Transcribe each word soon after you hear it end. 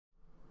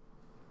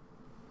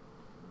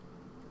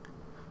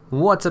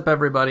What's up,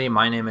 everybody?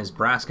 My name is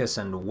Brascus,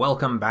 and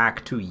welcome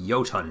back to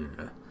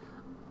Jotun.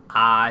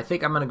 I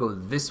think I'm going to go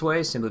this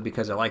way, simply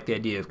because I like the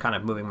idea of kind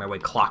of moving my way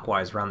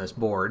clockwise around this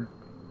board,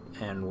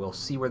 and we'll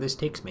see where this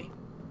takes me.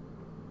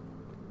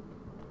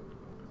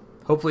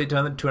 Hopefully to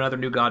another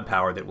new god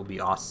power that will be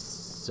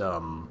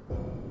awesome.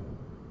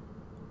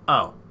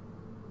 Oh.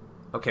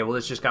 Okay, well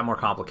this just got more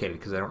complicated,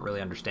 because I don't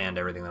really understand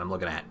everything that I'm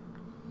looking at.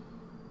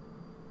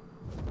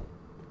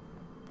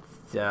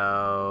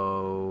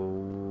 So,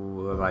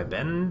 have I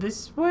been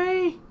this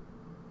way?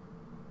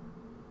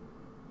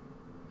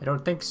 I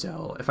don't think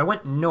so. If I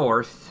went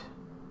north,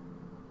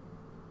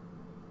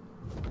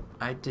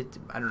 I don't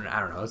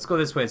know. Let's go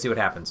this way and see what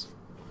happens.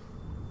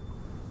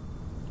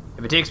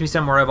 If it takes me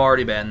somewhere I've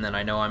already been, then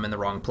I know I'm in the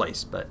wrong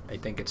place, but I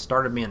think it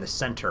started me in the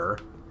center,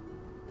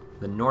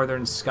 the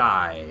northern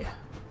sky.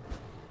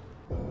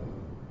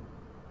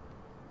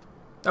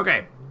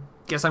 Okay,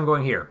 guess I'm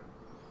going here.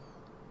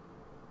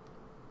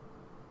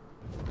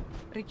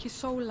 Ríki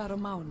sólar og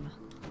mána.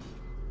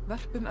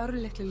 Vörpum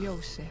örlitlu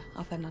ljósi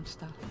á þennan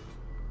stað.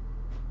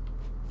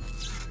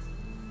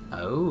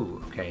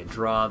 Oh, okay.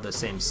 Draw the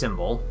same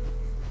symbol.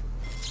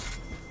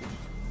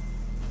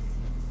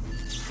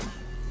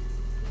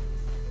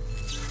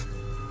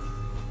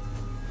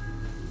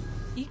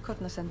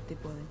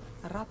 Íkornasendiboðin,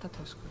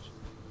 Ratatoskur.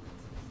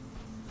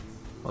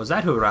 Oh, is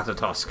that who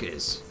Ratatosk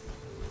is?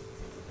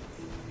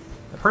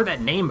 I've heard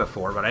that name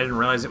before, but I didn't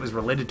realize it was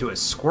related to a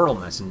squirrel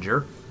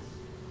messenger.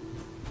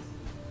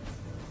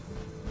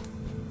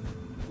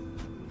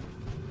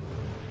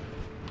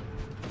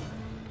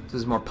 This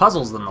is more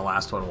puzzles than the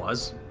last one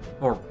was.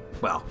 Or,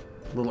 well,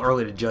 a little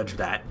early to judge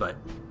that, but...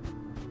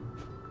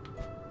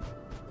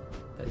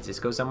 Does this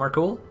go somewhere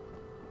cool?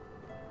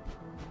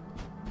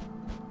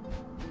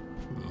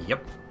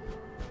 Yep.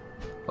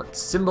 What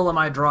symbol am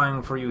I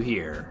drawing for you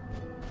here?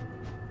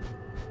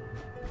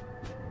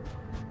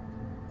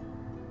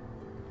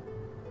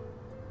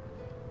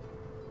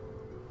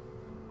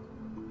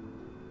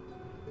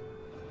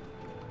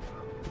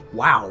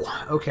 Wow,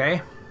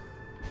 okay.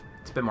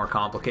 It's a bit more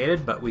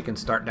complicated, but we can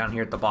start down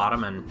here at the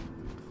bottom and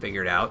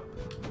figure it out.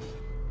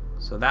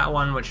 So that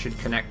one, which should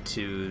connect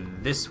to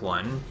this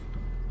one,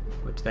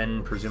 which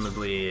then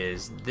presumably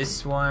is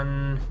this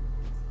one,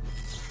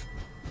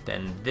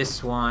 then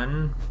this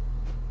one,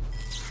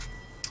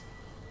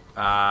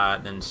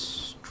 then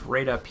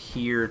straight up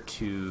here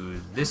to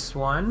this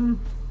one,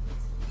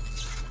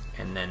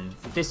 and then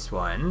this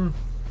one,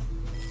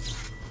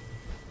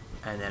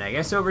 and then I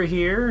guess over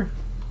here,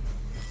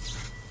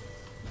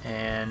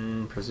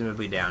 and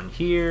presumably down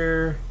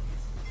here,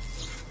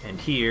 and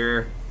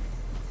here,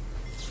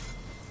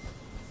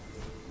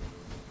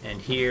 and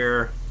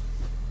here,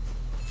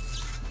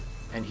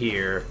 and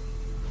here,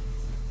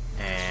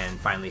 and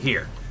finally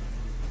here.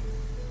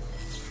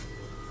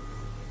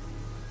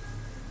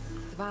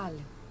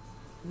 Dvalinn,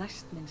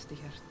 næstminnsti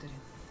hjörturinn,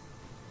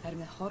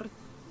 með horn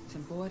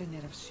sem borin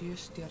af 7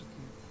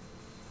 stjörnum.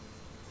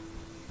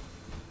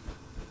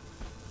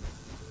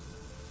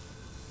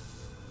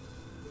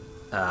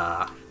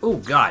 Oh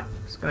god,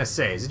 I was gonna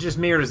say, is it just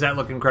me or does that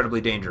look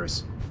incredibly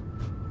dangerous?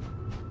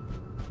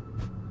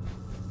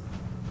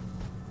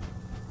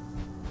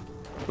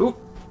 Ooh,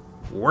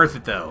 worth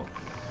it though.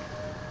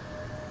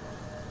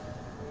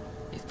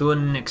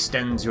 Jotun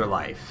extends your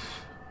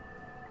life.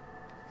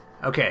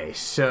 Okay,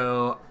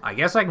 so I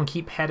guess I can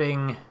keep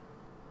heading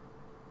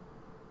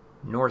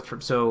north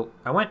from, so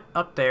I went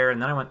up there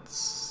and then I went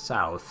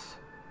south.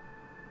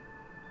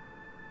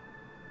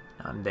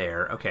 I'm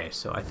there. Okay,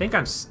 so I think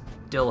I'm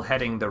still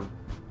heading the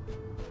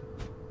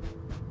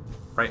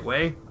right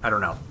way? I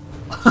don't know.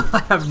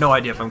 I have no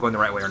idea if I'm going the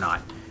right way or not.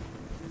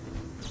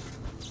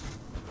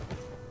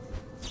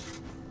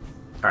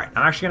 Alright,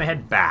 I'm actually going to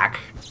head back.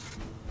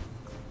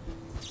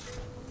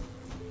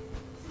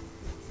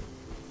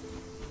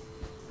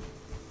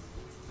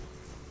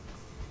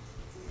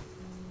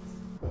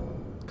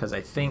 Because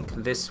I think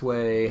this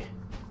way...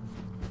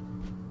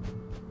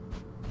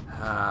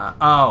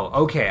 oh,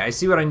 okay, I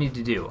see what I need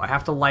to do. I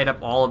have to light up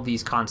all of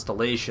these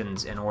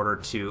constellations in order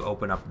to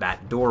open up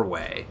that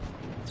doorway.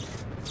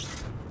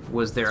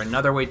 Was there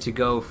another way to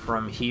go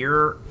from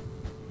here?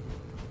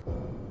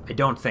 I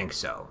don't think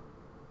so.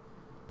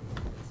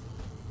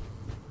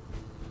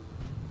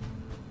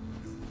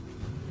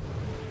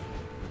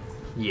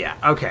 Yeah,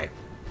 okay.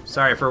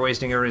 Sorry for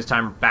wasting everybody's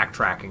time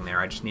backtracking there.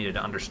 I just needed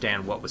to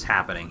understand what was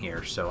happening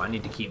here, so I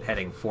need to keep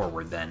heading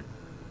forward then.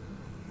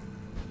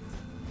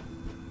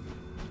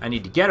 I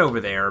need to get over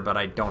there, but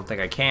I don't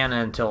think I can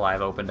until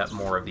I've opened up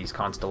more of these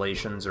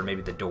constellations, or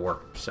maybe the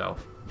door, so...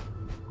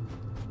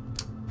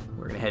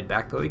 We're gonna head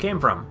back the way we came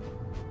from.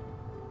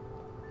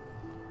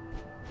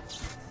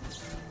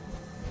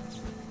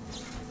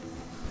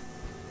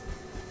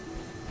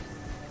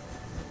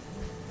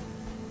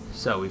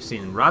 So, we've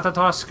seen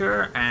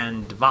Ratatosker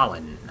and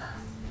Dvalinn.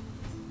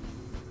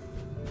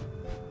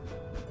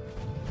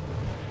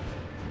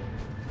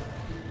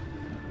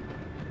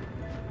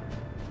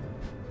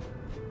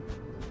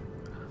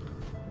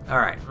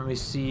 Alright, let me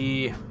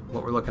see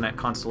what we're looking at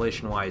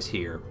constellation-wise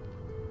here.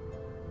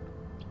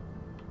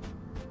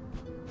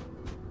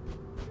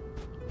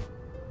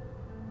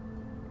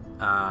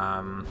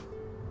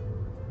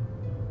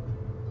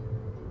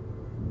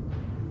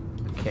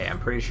 Okay, I'm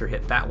pretty sure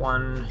hit that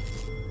one,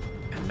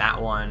 and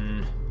that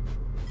one,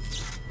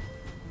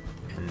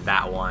 and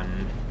that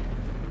one,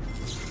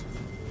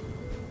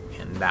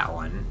 and that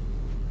one.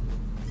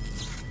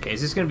 Okay,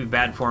 is this going to be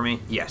bad for me?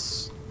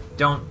 Yes.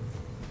 Don't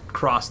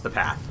cross the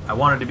path. I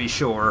wanted to be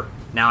sure.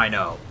 Now I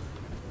know.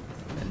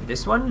 And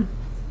this one.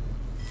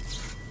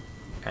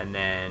 And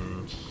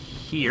then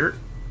here.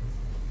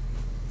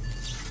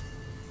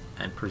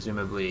 And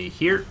presumably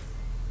here.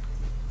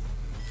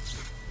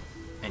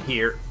 And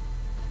here.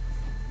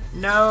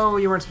 No,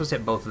 you weren't supposed to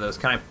hit both of those.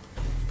 Can I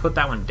put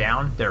that one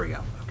down? There we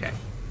go. Okay.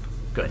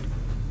 Good.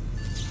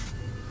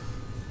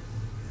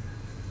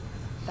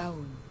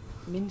 Dáun,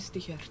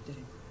 minnsti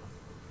hjörturinn,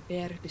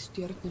 ber uppi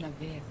stjörnuna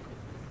veg.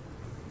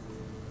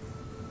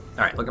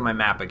 Alright, look at my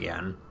map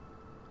again.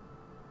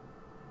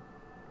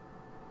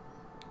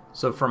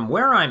 So from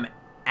where I'm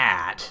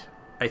at,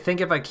 I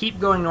think if I keep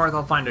going north,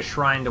 I'll find a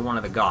shrine to one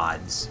of the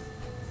gods.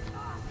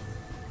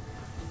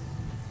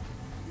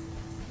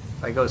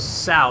 If I go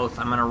south,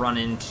 I'm going to run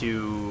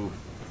into...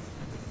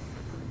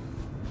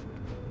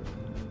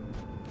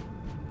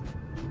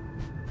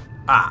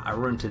 Ah, a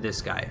rune to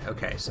this guy.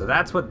 Okay, so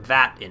that's what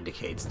that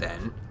indicates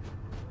then.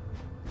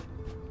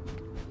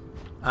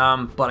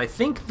 But I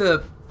think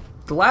the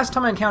last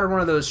time I encountered one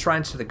of those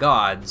shrines to the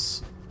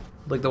gods,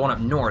 like the one up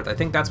north, I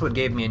think that's what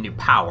gave me a new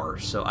power,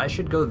 so I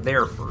should go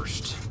there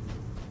first.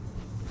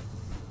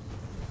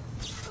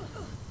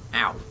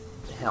 Ow.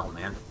 The hell,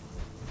 man.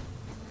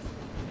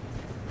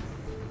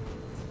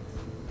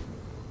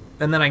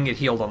 And then I can get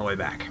healed on the way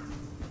back.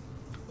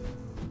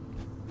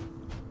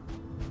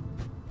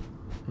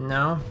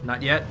 No,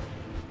 not yet.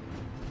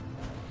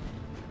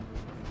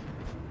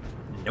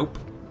 Nope.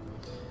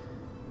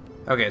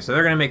 Okay, so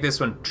they're going to make this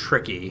one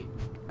tricky.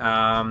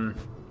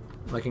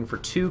 Looking for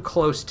two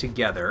close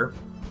together.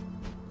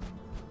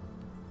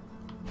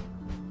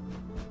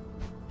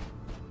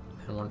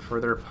 And one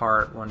further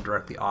apart, one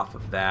directly off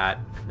of that,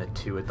 and the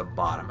two at the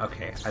bottom.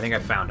 Okay, I think I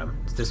found them.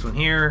 It's this one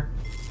here,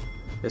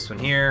 this one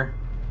here,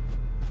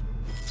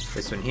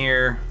 this one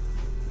here,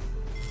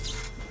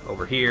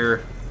 over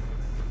here,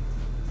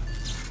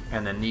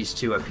 and then these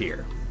two up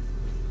here.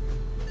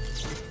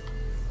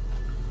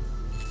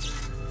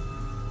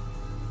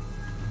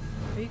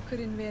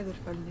 Haukurinn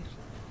veðurfölnir,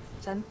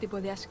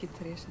 sendiboði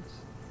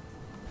Eskiltrésins.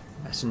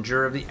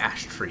 Messenger of the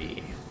Ash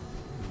Tree,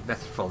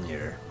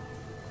 Vethfulnir.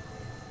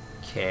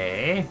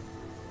 Okay.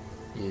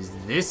 Is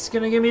this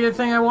gonna give me the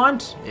thing I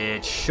want?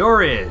 It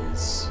sure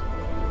is.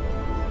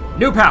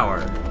 New power!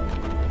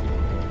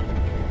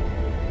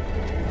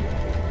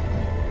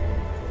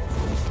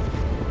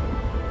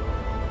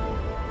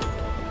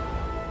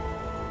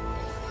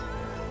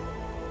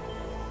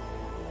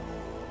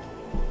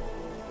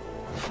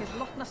 Mér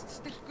lotnast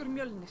styrkur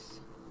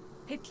mjölnis.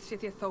 Heill sé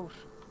þér Þór.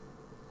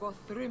 Góð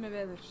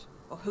þrumiveðurs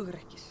og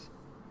hugrekkis.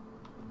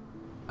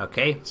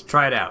 Okay, let's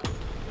try it out.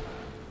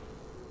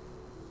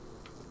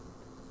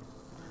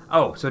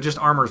 Oh, so it just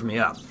armors me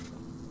up.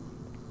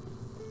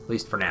 At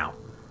least for now.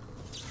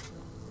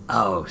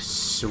 Oh,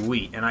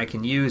 sweet. And I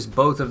can use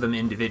both of them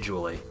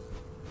individually.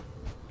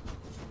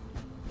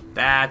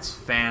 That's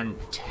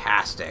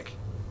fantastic.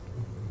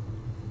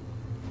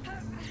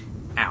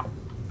 Ow.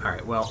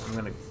 Alright, well, I'm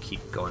gonna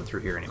keep going through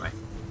here anyway.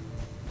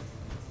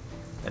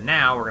 And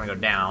now we're gonna go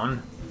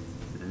down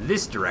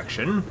this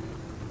direction.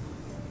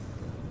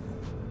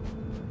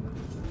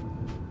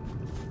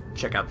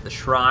 Check out the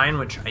shrine,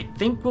 which I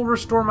think will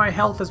restore my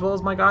health as well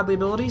as my godly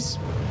abilities.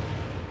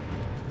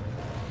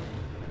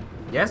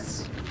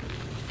 Yes?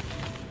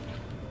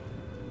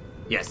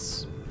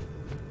 Yes.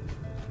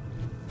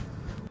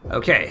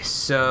 Okay,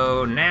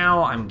 so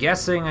now I'm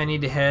guessing I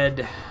need to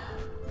head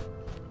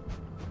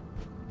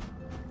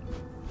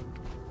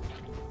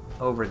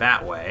over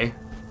that way.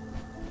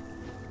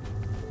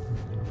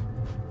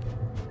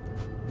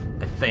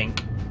 I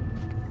think.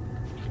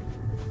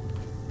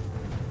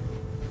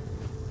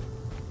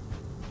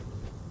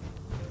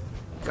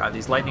 God,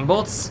 these lightning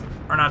bolts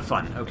are not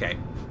fun. Okay.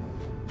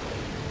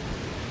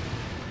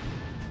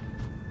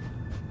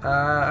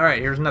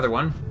 Alright, here's another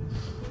one.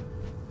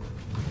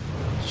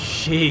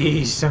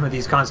 Jeez, some of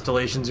these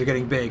constellations are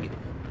getting big.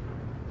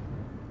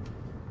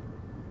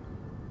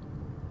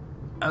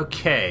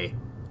 Okay.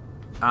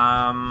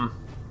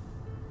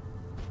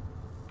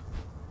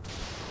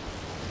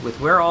 With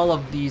where all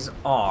of these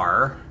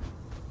are,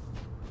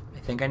 I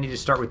think I need to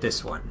start with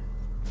this one.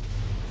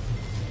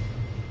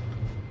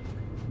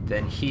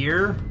 Then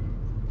here,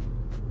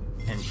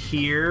 and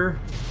here,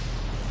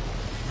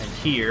 and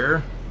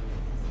here.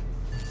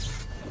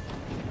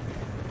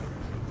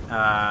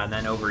 And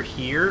then over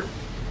here.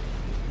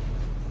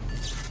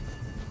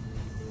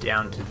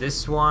 Down to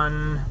this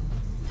one.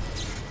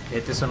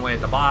 Hit this one way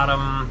at the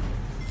bottom.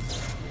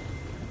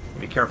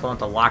 Be careful not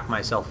to lock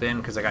myself in,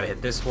 because I gotta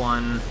hit this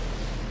one.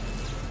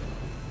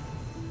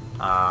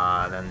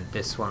 Then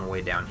this one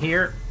way down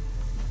here.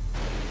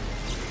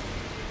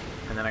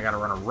 And then I gotta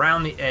run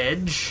around the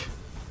edge.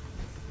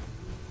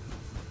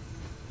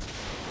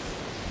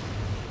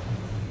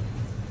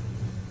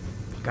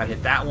 Gotta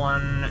hit that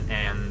one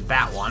and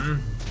that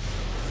one.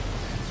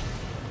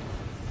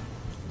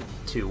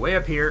 2 way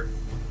up here.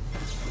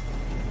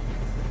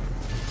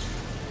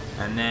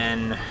 And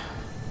then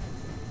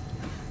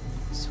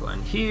this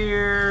one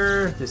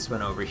here, this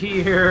one over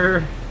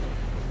here,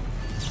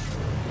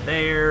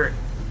 there,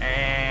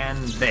 and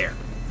there.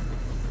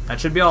 That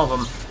should be all of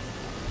them.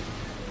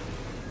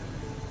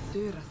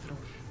 Durathror,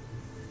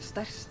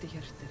 stærsti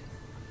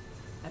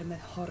hjörturinn,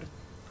 með horn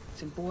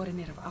sem borin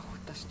af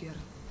 8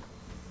 stjörnum.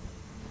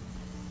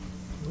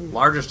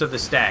 Largest of the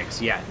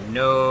stags. Yeah,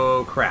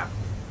 no crap.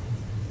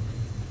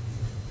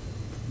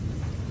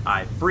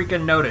 I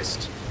freaking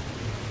noticed.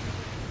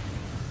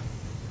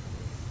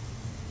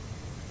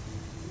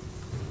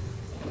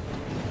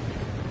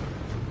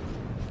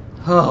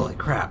 Holy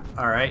crap.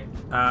 Alright.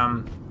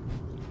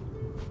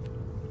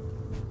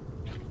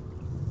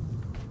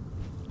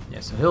 Yeah,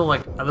 so he'll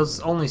like... those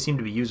only seem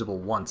to be usable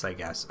once, I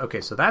guess.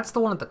 Okay, so that's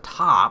the one at the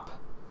top.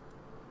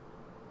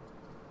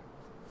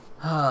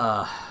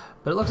 But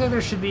it looks like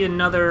there should be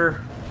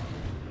another...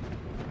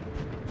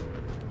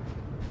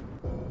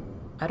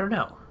 I don't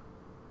know.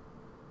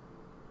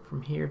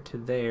 From here to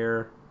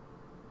there...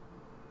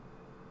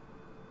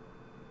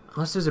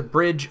 Unless there's a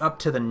bridge up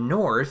to the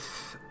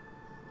north...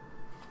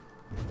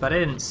 But I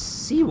didn't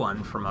see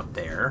one from up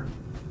there.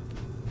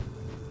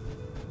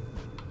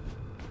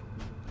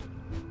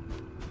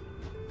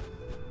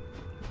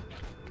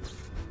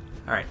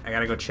 Alright, I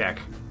gotta go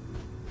check.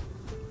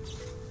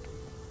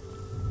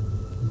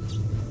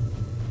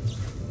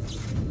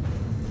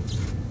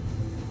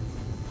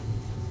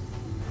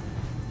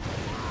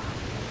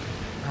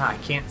 I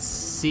can't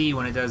see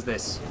when it does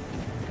this.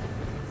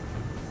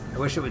 I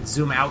wish it would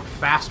zoom out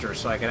faster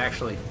so I could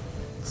actually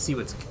see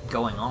what's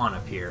going on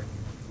up here.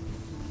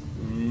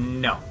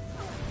 No.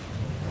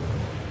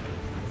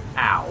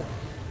 Ow.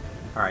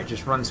 Alright,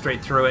 just run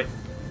straight through it.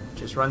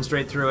 Just run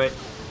straight through it.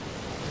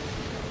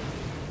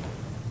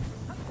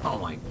 Oh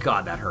my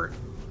god, that hurt.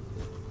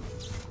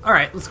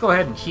 Alright, let's go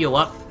ahead and heal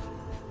up.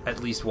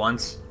 At least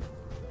once.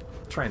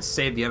 Try and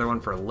save the other one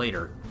for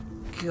later.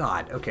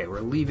 God, okay,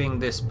 we're leaving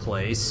this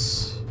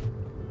place.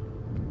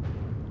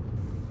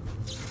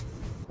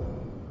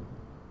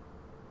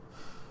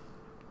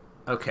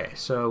 Okay,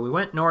 so we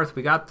went north,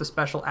 we got the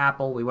special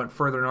apple, we went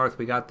further north,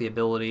 we got the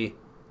ability.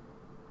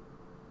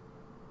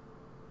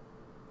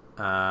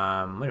 Wait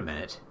a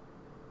minute.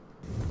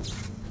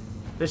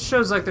 This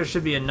shows like there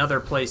should be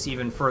another place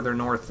even further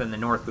north than the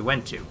north we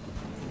went to.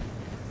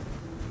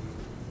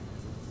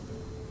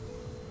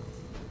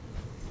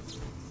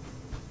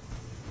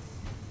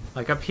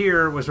 Like up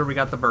here was where we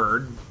got the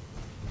bird.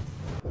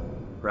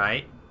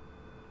 Right?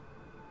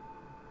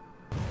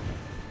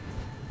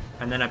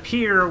 And then up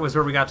here was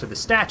where we got to the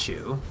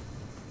statue.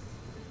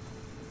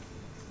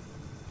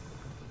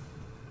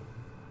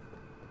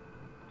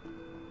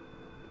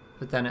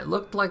 But then it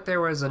looked like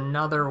there was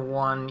another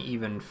one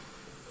even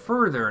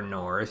further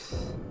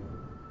north.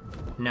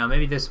 No,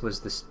 maybe this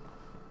was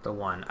the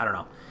one. I don't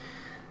know.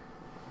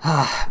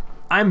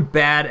 I'm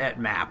bad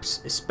at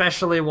maps,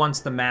 especially once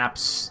the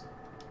maps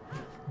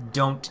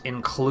don't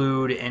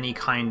include any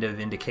kind of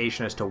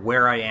indication as to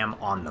where I am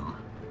on them.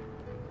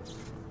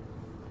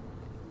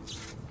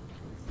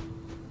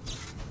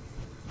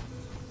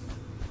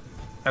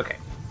 Okay.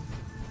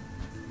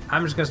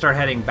 I'm just going to start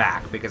heading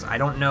back, because I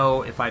don't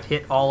know if I've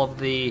hit all of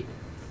the...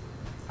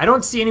 I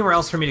don't see anywhere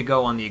else for me to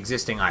go on the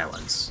existing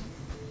islands.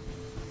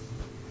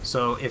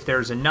 So if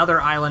there's another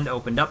island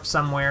opened up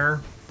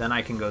somewhere, then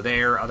I can go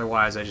there.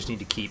 Otherwise, I just need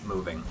to keep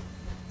moving.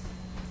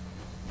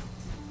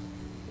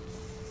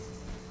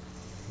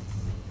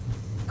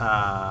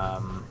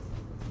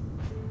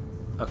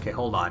 Okay,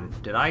 hold on.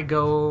 Did I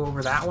go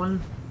over that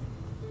one?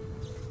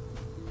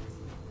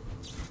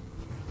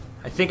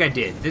 I think I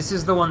did. This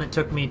is the one that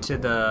took me to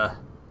the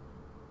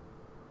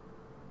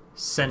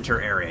center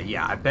area.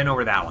 Yeah, I've been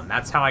over that one.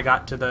 That's how I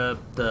got to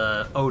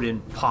the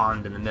Odin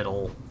pond in the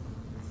middle.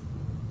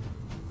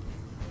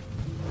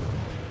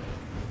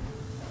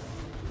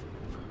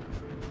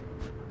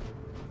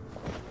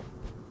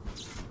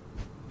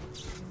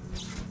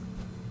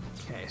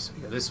 Okay, so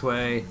we go this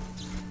way.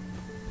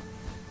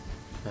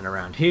 Then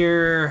around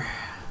here.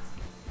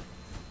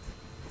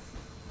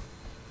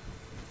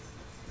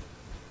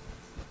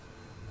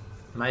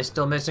 Am I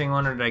still missing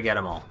one, or did I get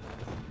them all?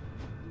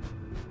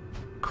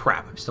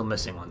 Crap, I'm still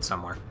missing one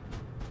somewhere.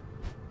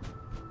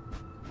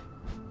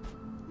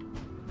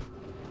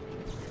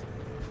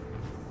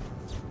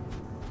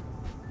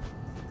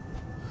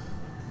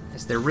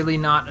 Is there really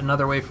not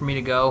another way for me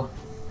to go?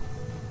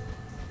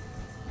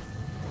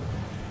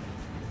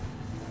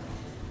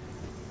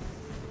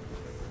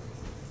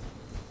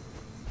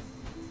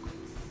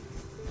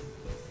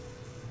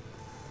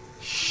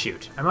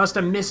 Shoot, I must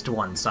have missed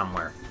one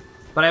somewhere.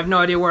 But I have no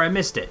idea where I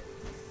missed it.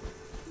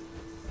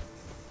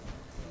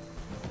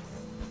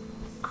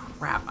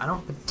 Crap, I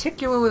don't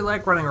particularly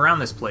like running around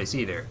this place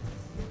either.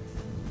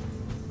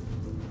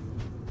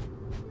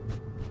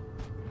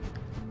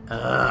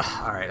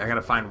 Alright, I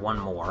gotta find one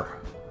more.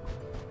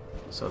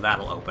 So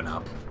that'll open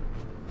up.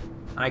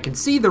 And I can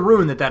see the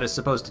rune that that is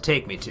supposed to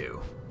take me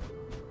to.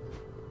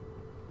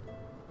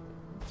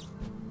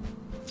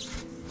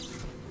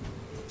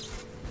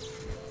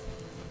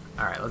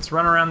 Alright, let's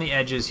run around the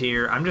edges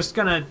here. I'm just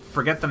gonna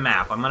forget the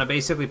map. I'm gonna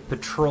basically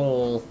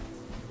patrol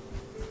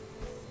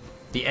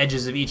the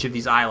edges of each of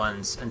these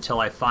islands until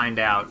I find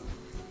out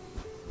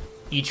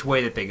each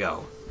way that they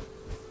go.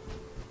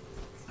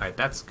 Alright,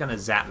 that's gonna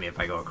zap me if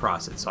I go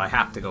across it, so I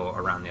have to go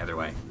around the other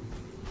way.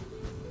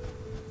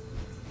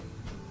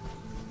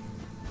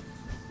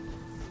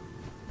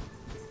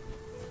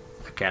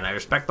 Okay, and I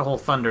respect the whole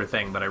thunder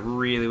thing, but I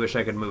really wish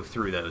I could move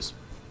through those.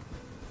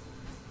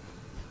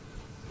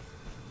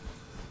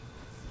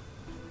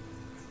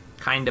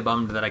 Kinda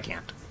bummed that I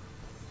can't.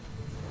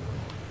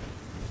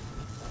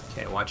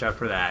 Okay, watch out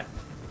for that.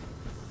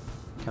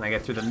 Can I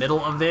get through the middle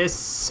of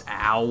this?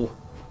 Ow.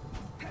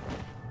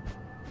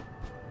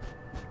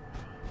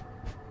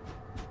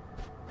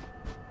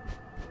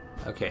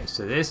 Okay,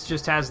 so this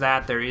just has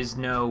that. There is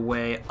no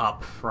way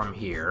up from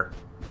here.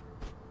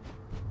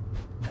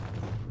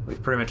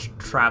 We've pretty much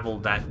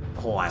traveled that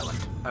whole island.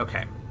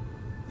 Okay.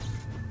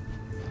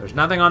 There's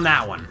nothing on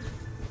that one.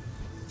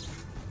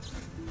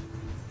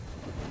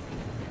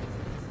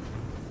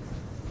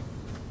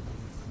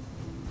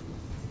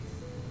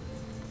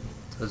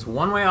 There's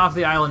one way off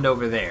the island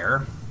over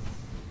there.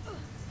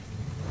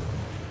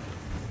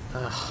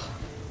 Ugh.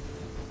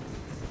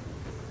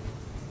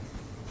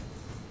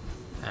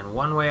 And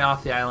one way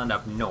off the island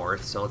up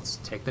north, so let's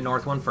take the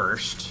north one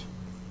first.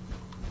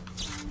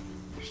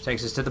 Which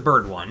takes us to the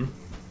bird one.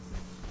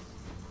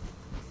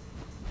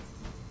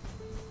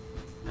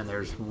 And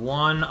there's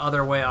one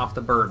other way off the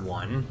bird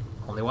one.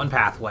 Only one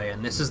pathway,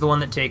 and this is the one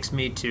that takes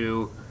me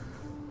to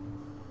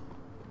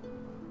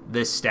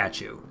this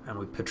statue. And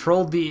we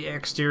patrolled the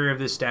exterior of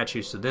this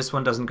statue, so this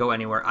one doesn't go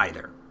anywhere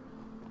either.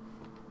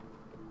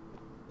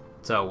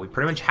 So we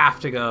pretty much have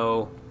to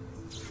go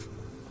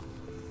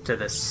to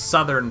the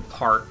southern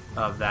part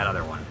of that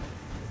other one.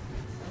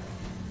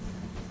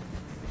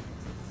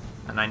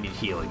 And I need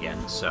heal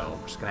again, so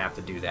I'm just gonna have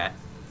to do that.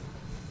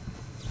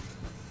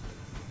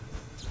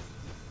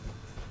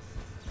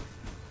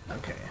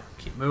 Okay,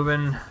 keep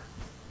moving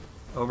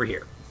over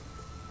here.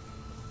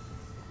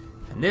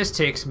 And this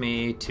takes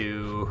me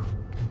to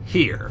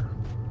here.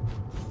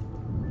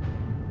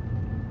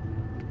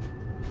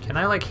 Can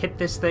I, like, hit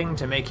this thing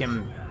to make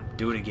him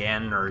do it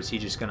again, or is he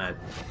just gonna...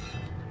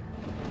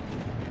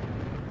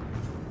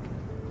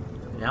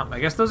 Nope, I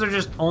guess those are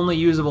just only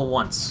usable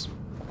once.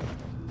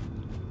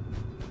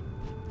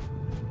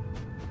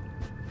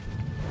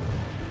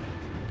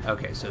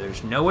 Okay, so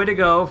there's no way to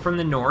go from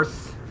the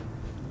north.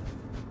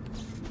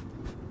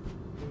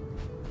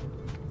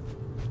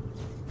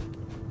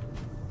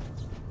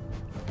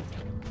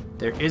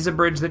 There is a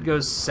bridge that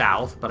goes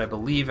south, but I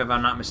believe, if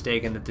I'm not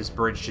mistaken, that this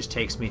bridge just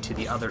takes me to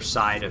the other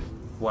side of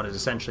what is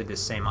essentially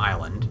this same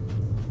island.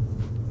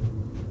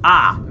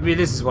 Ah, maybe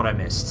this is what I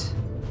missed.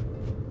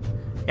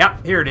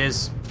 Yep, here it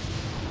is.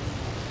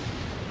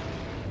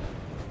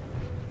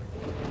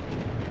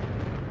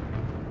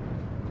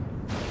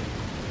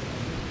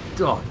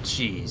 Oh,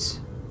 jeez.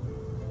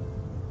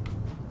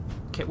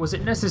 Okay, was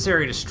it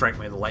necessary to strike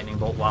me with a lightning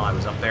bolt while I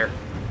was up there?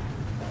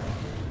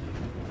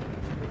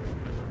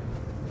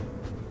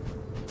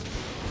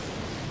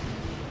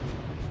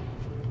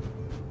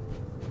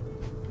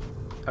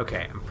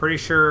 Okay, I'm pretty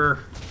sure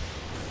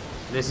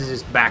this is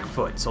his back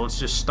foot, so let's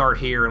just start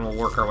here and we'll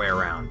work our way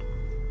around.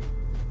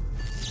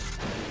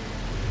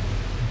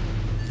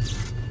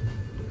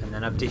 And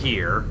then up to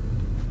here.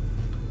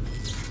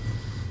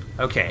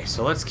 Okay,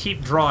 so let's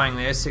keep drawing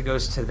this. It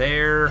goes to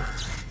there,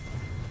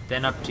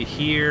 then up to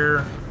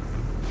here.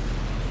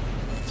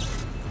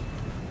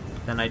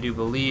 Then I do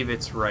believe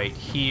it's right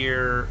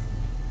here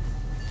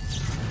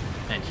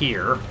and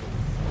here.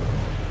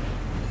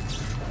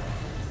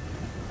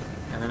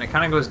 And then it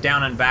kind of goes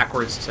down and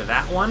backwards to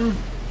that one.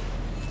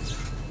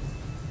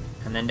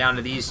 And then down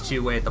to these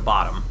two way at the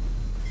bottom.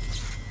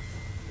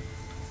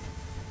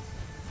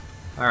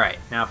 Alright,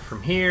 now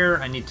from here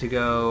I need to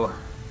go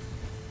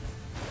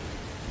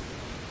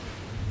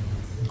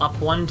up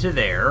one to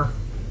there.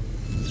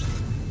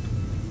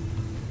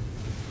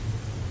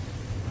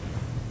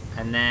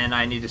 And then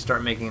I need to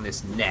start making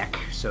this neck.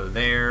 So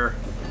there.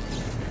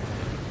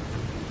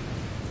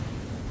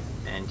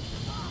 And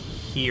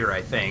here,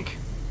 I think.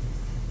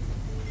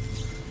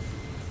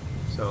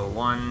 So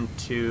 1,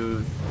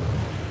 2,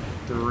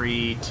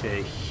 3 to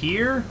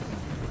here.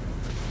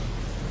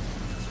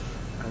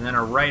 And then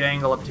a right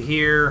angle up to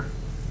here.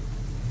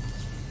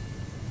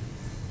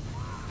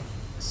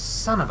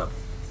 Son of a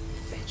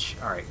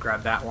bitch. Alright,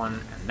 grab that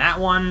one and that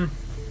one.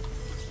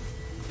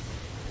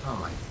 Oh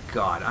my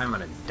god, I'm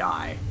gonna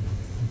die.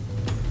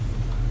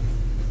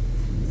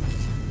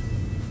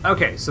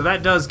 Okay, so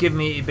that does give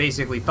me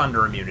basically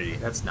thunder immunity.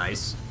 That's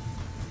nice.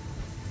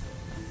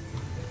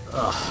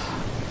 Ugh.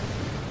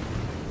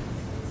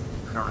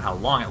 I don't know how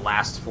long it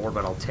lasts for,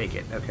 but I'll take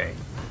it. Okay.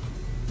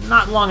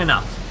 Not long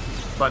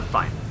enough, but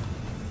fine.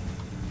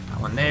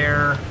 That one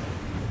there.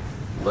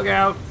 Look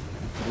out!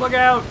 Look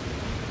out!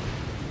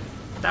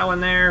 That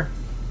one there.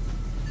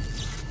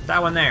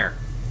 That one there.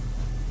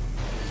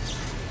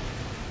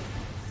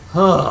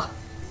 Huh.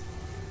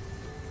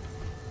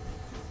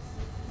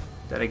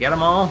 Did I get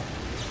them all?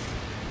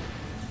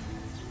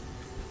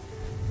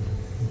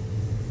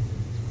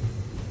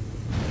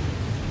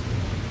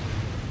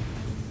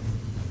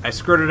 I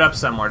screwed it up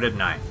somewhere,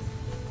 didn't I?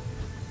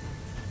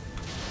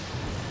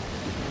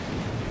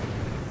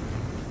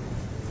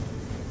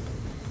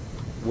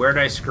 Where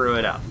did I screw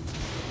it up?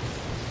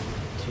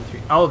 2,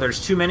 3. Oh,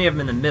 there's too many of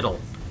them in the middle.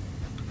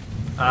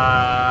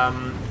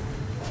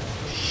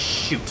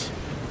 Shoot.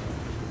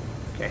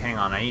 Okay, hang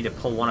on. I need to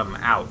pull one of them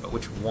out, but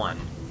which one?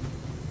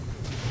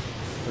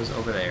 Goes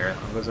over there.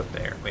 One goes up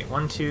there. Wait,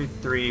 1, 2,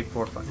 3,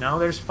 4, 5. No,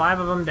 there's 5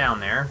 of them down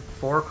there.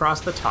 4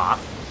 across the top.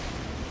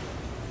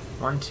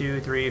 1, 2,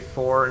 3,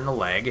 4 in the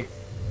leg.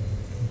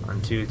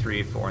 1, 2,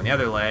 3, 4 in the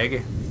other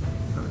leg.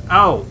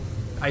 Oh!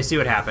 I see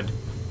what happened.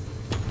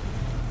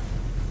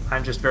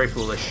 I'm just very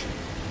foolish.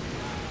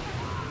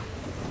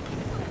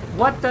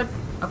 What the...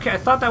 Okay, I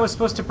thought that was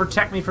supposed to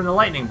protect me from the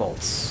lightning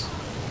bolts.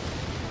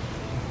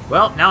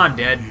 Well, now I'm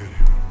dead.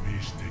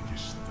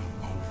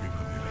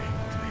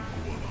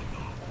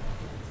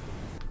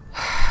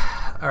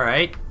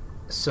 Alright,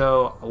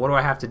 so what do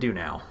I have to do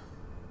now?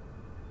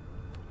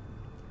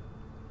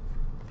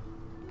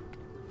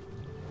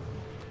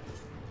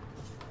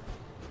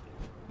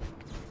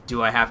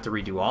 Do I have to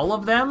redo all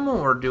of them,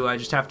 or do I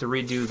just have to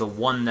redo the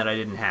one that I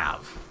didn't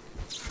have?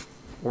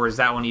 Or is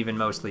that one even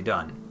mostly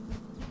done?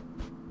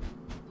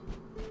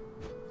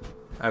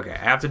 Okay, I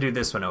have to do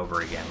this one over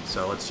again,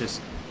 so let's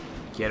just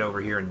get over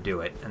here and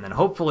do it. And then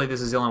hopefully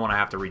this is the only one I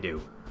have to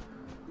redo.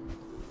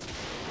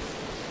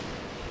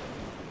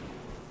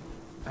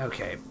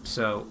 Okay,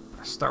 so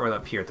start with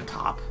up here at the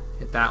top.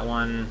 Hit that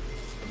one,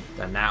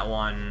 then that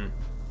one,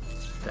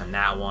 then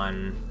that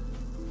one.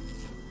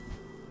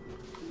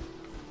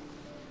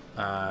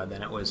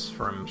 Then it was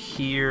from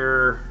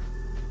here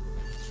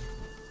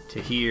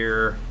to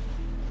here,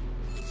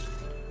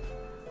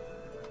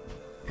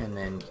 and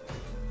then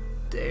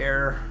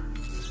there,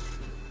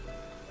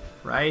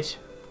 right?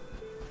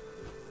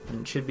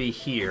 And it should be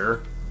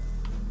here.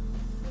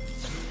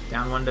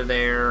 Down one to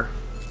there.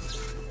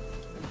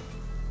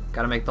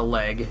 Gotta make the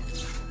leg.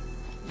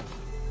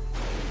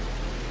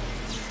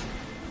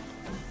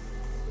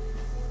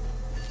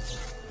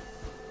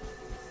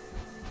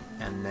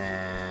 And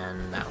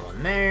then that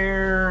one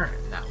there,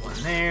 and that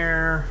one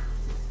there.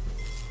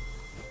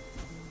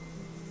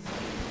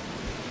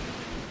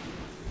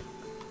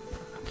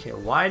 Okay,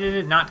 why did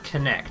it not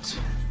connect?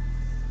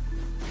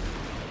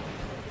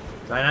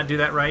 Did I not do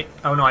that right?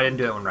 Oh no, I didn't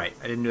do that one right.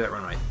 I didn't do that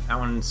one right. That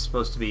one's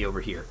supposed to be over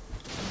here.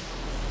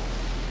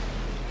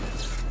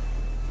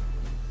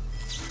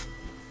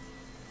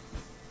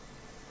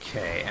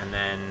 Okay, and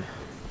then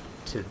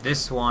to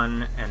this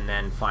one, and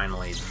then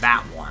finally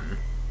that one.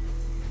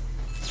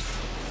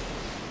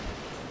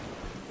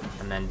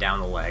 And then down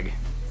the leg.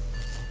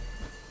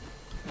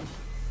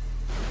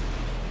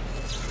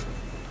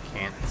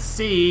 Can't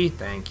see,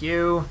 thank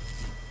you.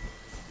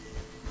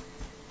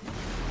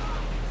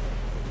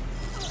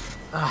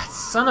 Ah,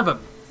 son of a...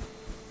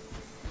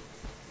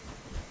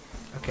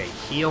 Okay,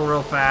 heal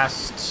real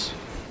fast.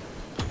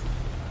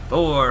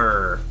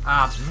 4.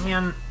 Ah,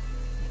 man.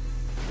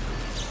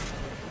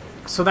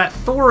 So that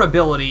Thor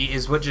ability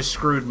is what just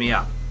screwed me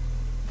up.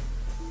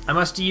 I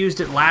must have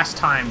used it last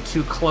time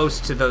too close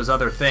to those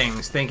other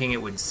things, thinking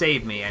it would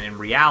save me, and in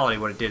reality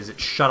what it did is it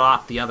shut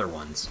off the other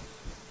ones.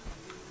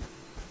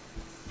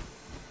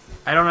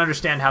 I don't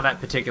understand how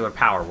that particular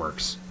power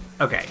works.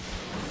 Okay.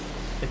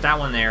 Hit that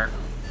one there.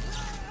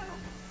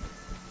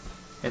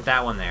 Hit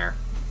that one there.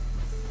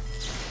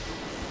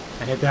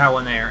 And hit that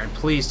one there, and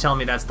please tell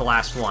me that's the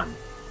last one.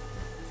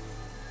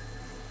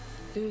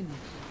 Dunir,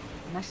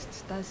 næst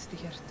stærsti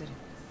hjörturinn,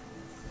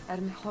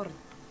 með horn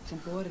sem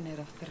borin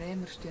af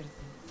 3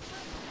 stjörnum.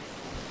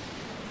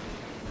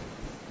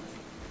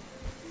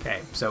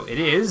 Okay, so it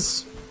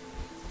is.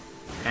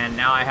 And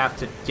now I have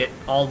to get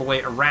all the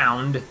way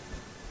around.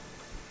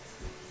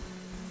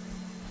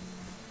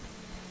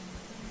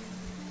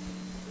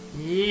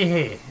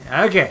 Yeah,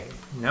 okay.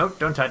 Nope,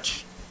 don't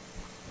touch.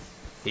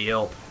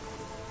 Heal.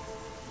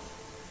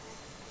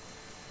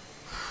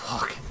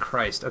 Fucking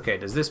Christ. Okay,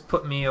 does this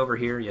put me over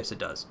here? Yes, it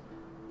does.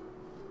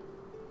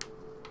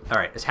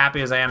 Alright, as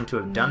happy as I am to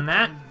have done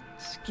that.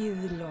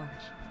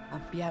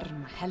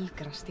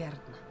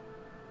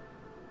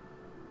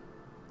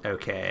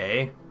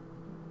 Okay.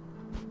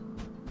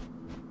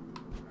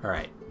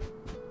 Alright.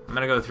 I'm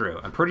gonna go through.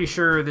 I'm pretty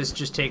sure this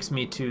just takes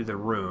me to the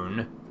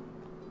rune.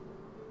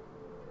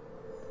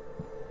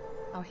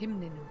 Á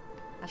himninum,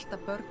 elta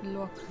börn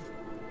lokun,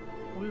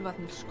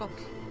 úlfarnir skoll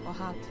og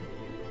hatri,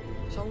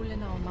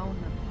 sólina og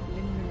mánan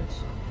linnulaus.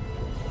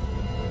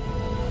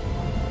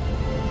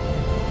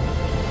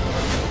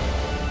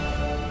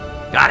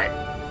 Got it.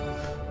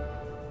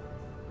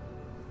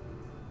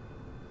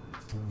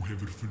 Þú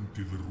hefur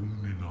fundið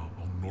rúnina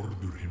á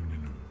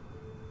norðurhimninum.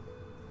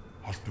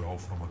 Haltu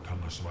áfram að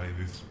kanna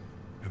svæðið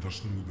eða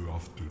snúðu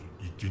aftur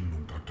í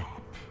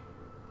Ginnungagap.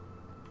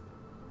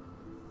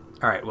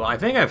 Alright, well, I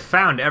think I've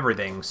found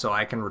everything, so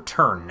I can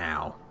return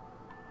now.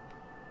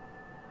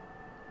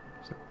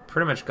 So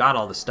pretty much got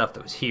all the stuff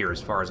that was here,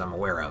 as far as I'm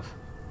aware of.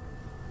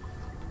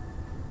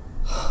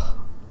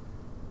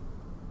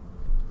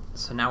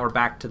 So now we're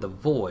back to the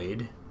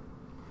void.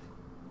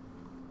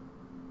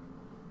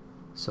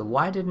 So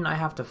why didn't I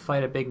have to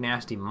fight a big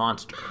nasty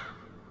monster?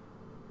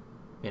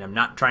 I mean, I'm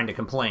not trying to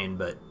complain,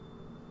 but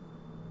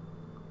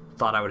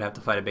thought I would have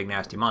to fight a big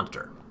nasty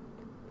monster.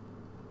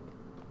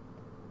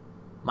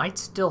 Might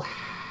still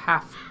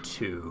have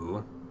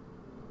to.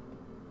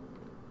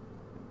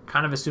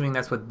 Kind of assuming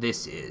that's what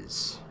this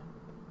is.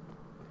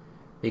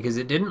 Because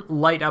it didn't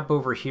light up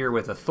over here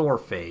with a Thor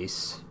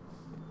face.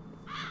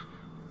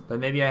 But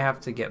maybe I have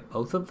to get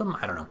both of them?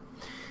 I don't know.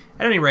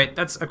 At any rate,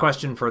 that's a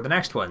question for the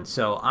next one.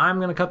 So I'm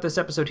going to cut this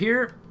episode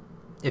here.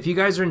 If you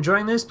guys are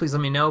enjoying this, please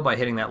let me know by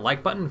hitting that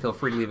like button. Feel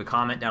free to leave a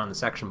comment down in the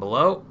section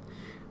below.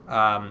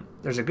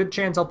 There's a good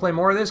chance I'll play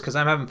more of this because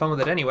I'm having fun with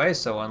it anyway,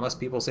 so unless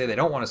people say they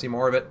don't want to see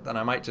more of it, then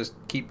I might just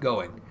keep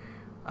going.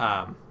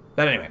 But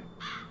anyway,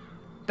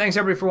 thanks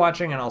everybody for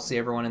watching, and I'll see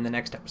everyone in the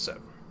next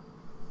episode.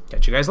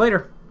 Catch you guys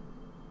later.